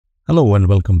Hello and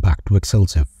welcome back to Excel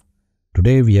Civ.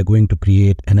 Today we are going to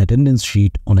create an attendance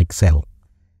sheet on Excel.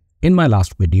 In my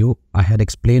last video, I had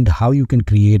explained how you can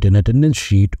create an attendance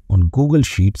sheet on Google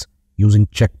Sheets using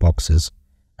checkboxes.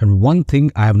 And one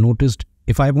thing I have noticed,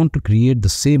 if I want to create the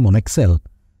same on Excel,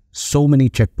 so many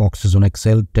checkboxes on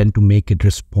Excel tend to make it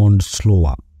respond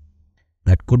slower.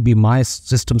 That could be my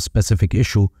system-specific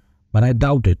issue, but I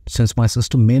doubt it since my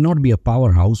system may not be a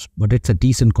powerhouse, but it's a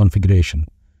decent configuration.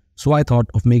 So I thought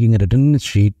of making an attendance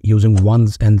sheet using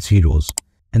ones and zeros,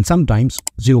 and sometimes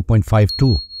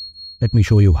 0.52. Let me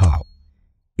show you how.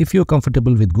 If you're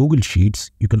comfortable with Google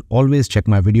Sheets, you can always check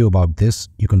my video about this.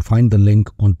 You can find the link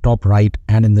on top right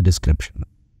and in the description.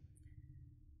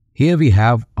 Here we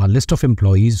have our list of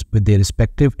employees with their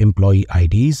respective employee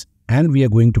IDs, and we are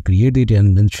going to create the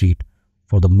attendance sheet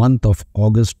for the month of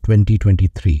August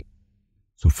 2023.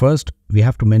 So first, we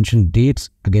have to mention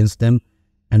dates against them,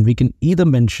 and we can either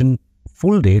mention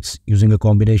full dates using a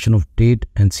combination of date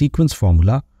and sequence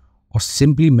formula, or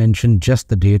simply mention just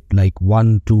the date like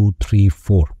 1, 2, 3,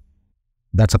 4.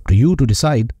 That's up to you to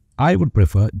decide. I would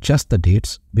prefer just the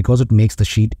dates because it makes the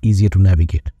sheet easier to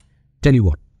navigate. Tell you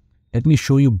what, let me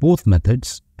show you both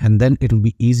methods and then it will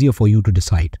be easier for you to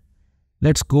decide.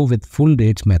 Let's go with full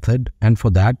dates method, and for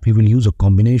that we will use a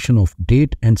combination of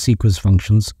date and sequence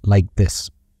functions like this.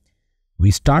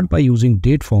 We start by using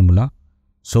date formula.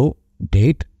 So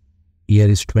date, year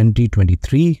is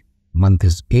 2023, month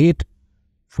is 8.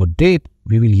 For date,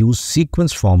 we will use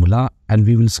sequence formula and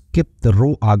we will skip the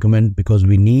row argument because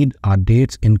we need our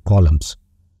dates in columns.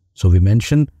 So we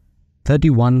mention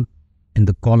 31 in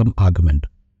the column argument,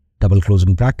 double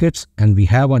closing brackets, and we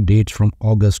have our dates from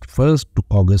August 1st to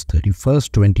August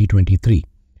 31st, 2023.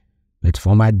 Let's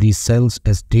format these cells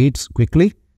as dates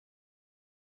quickly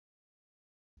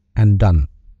and done.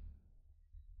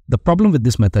 The problem with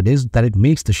this method is that it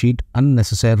makes the sheet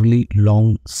unnecessarily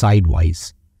long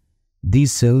sidewise.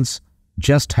 These cells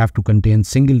just have to contain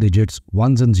single digits,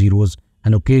 ones and zeros,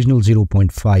 and occasional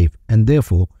 0.5, and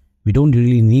therefore we don't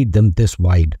really need them this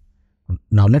wide.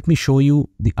 Now let me show you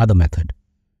the other method.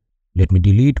 Let me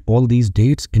delete all these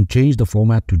dates and change the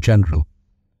format to general.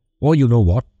 Or you know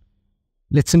what?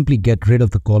 Let's simply get rid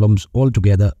of the columns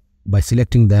altogether by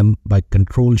selecting them by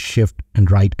Ctrl, Shift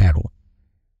and right arrow.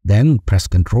 Then press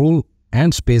Ctrl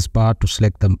and spacebar to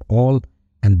select them all,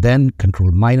 and then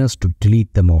Ctrl minus to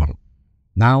delete them all.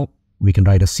 Now we can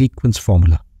write a sequence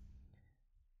formula.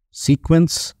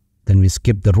 Sequence, then we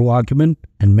skip the row argument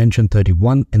and mention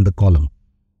 31 in the column.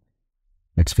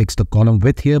 Let's fix the column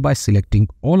width here by selecting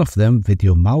all of them with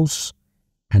your mouse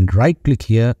and right click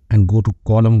here and go to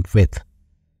column width.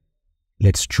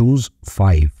 Let's choose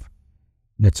 5.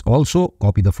 Let's also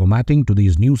copy the formatting to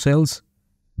these new cells.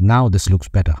 Now this looks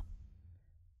better.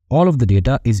 All of the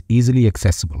data is easily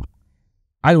accessible.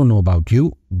 I don't know about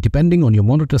you, depending on your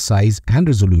monitor size and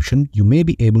resolution, you may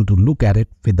be able to look at it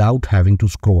without having to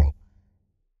scroll.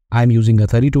 I'm using a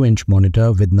 32-inch monitor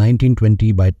with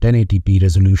 1920 by 1080p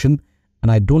resolution,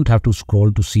 and I don't have to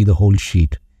scroll to see the whole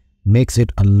sheet. Makes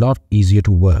it a lot easier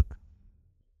to work.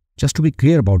 Just to be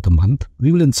clear about the month,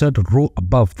 we will insert a row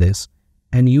above this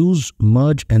and use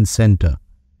merge and center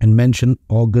and mention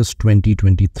August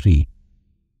 2023.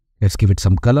 Let's give it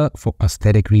some color for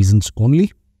aesthetic reasons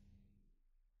only.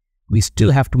 We still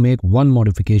have to make one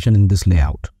modification in this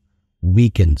layout.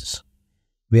 Weekends.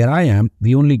 Where I am,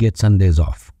 we only get Sundays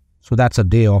off. So that's a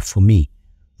day off for me.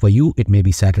 For you, it may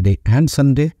be Saturday and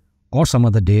Sunday or some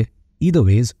other day. Either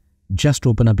ways, just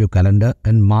open up your calendar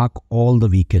and mark all the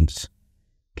weekends.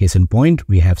 Case in point,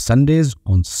 we have Sundays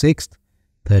on 6th,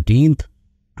 13th,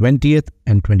 20th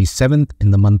and 27th in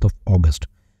the month of August.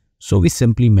 So we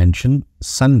simply mention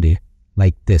Sunday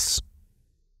like this.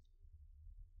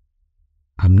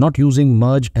 I'm not using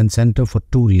merge and center for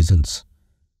two reasons.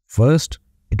 First,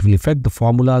 it will affect the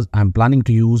formulas I'm planning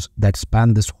to use that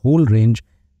span this whole range,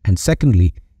 and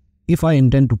secondly, if I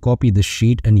intend to copy this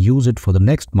sheet and use it for the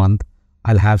next month,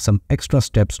 I'll have some extra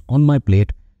steps on my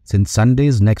plate since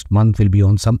Sundays next month will be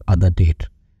on some other date.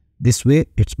 This way,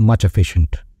 it's much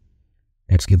efficient.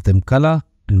 Let's give them color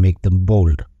and make them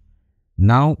bold.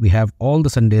 Now we have all the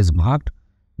Sundays marked.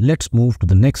 Let's move to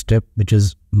the next step, which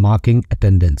is marking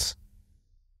attendance.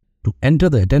 To enter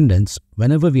the attendance,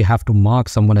 whenever we have to mark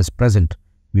someone as present,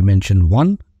 we mention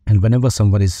 1, and whenever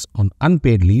someone is on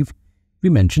unpaid leave, we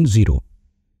mention 0.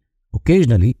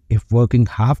 Occasionally, if working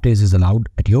half days is allowed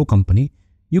at your company,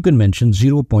 you can mention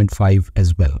 0.5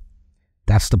 as well.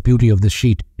 That's the beauty of this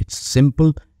sheet. It's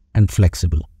simple and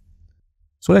flexible.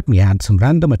 So let me add some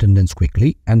random attendance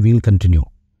quickly and we'll continue.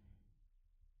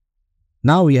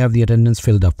 Now we have the attendance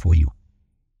filled up for you.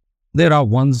 There are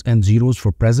ones and zeros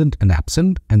for present and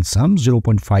absent and some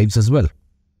 0.5s as well.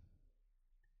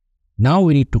 Now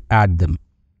we need to add them.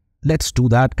 Let's do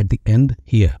that at the end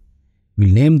here.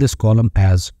 We'll name this column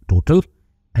as total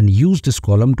and use this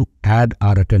column to add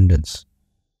our attendance.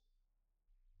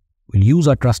 We'll use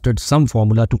our trusted sum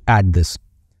formula to add this.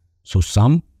 So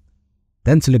sum,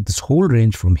 then select this whole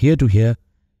range from here to here,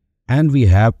 and we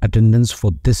have attendance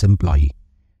for this employee.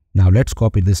 Now let's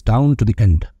copy this down to the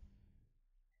end.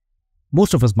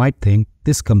 Most of us might think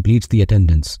this completes the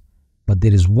attendance, but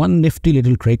there is one nifty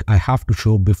little trick I have to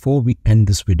show before we end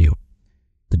this video.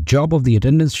 The job of the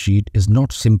attendance sheet is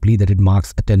not simply that it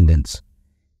marks attendance.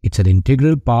 It's an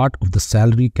integral part of the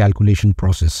salary calculation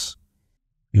process.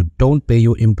 You don't pay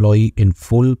your employee in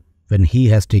full when he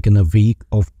has taken a week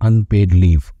of unpaid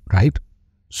leave, right?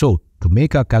 So, to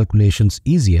make our calculations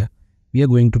easier, we are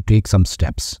going to take some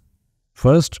steps.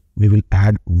 First, we will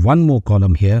add one more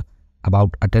column here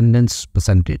about attendance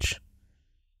percentage.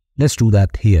 Let's do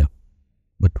that here.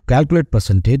 But to calculate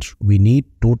percentage, we need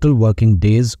total working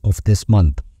days of this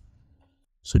month.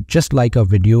 So just like our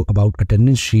video about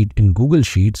attendance sheet in Google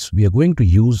Sheets, we are going to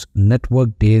use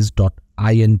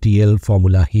networkdays.intl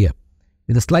formula here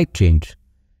with a slight change.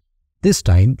 This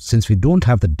time, since we don't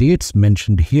have the dates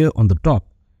mentioned here on the top,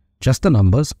 just the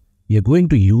numbers, we are going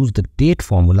to use the date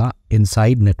formula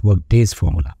inside network days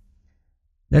formula.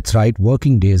 Let's write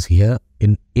working days here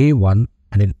in A1,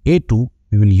 and in A2,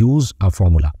 we will use our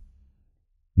formula.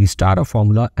 We start our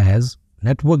formula as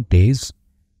network days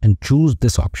and choose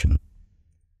this option.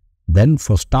 Then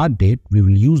for start date, we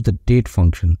will use the date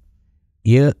function.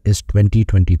 Year is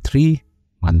 2023,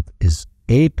 month is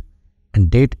 8, and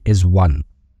date is 1.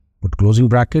 Put closing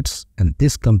brackets, and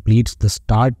this completes the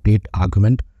start date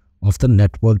argument of the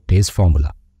network days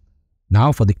formula.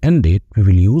 Now for the end date, we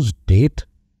will use date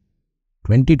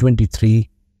 2023,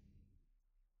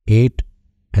 8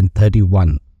 and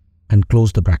 31 and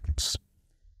close the brackets.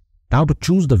 Now to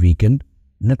choose the weekend,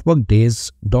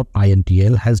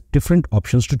 networkdays.intl has different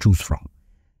options to choose from.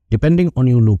 Depending on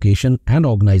your location and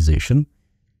organization,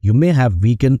 you may have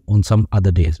weekend on some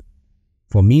other days.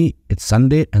 For me, it's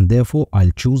Sunday, and therefore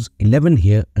I'll choose 11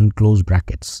 here and close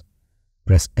brackets.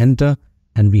 Press enter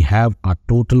and we have our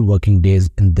total working days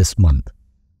in this month.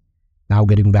 Now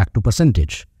getting back to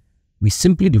percentage. We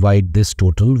simply divide this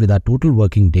total with our total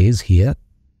working days here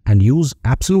and use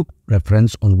absolute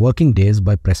reference on working days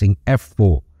by pressing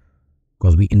F4,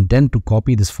 because we intend to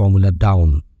copy this formula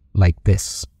down like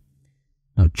this.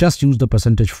 Now just use the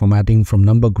percentage formatting from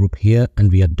number group here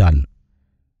and we are done.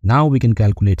 Now we can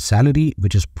calculate salary,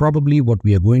 which is probably what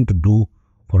we are going to do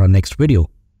for our next video,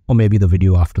 or maybe the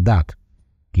video after that.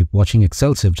 Keep watching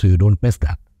Excelsive so you don't miss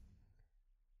that.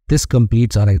 This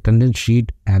completes our attendance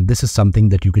sheet, and this is something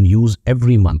that you can use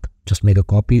every month. Just make a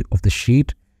copy of the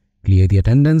sheet, clear the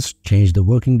attendance, change the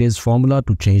working days formula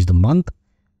to change the month,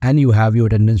 and you have your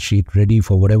attendance sheet ready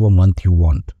for whatever month you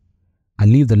want. I'll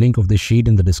leave the link of this sheet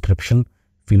in the description.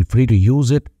 Feel free to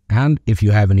use it, and if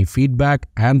you have any feedback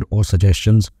and or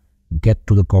suggestions, get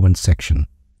to the comment section.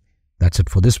 That's it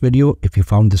for this video. If you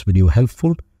found this video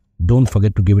helpful, don't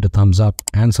forget to give it a thumbs up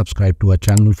and subscribe to our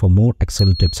channel for more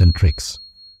Excel tips and tricks.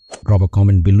 Drop a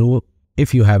comment below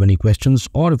if you have any questions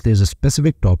or if there's a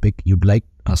specific topic you'd like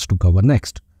us to cover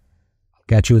next. I'll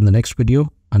catch you in the next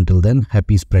video. Until then,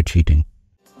 happy spreadsheeting.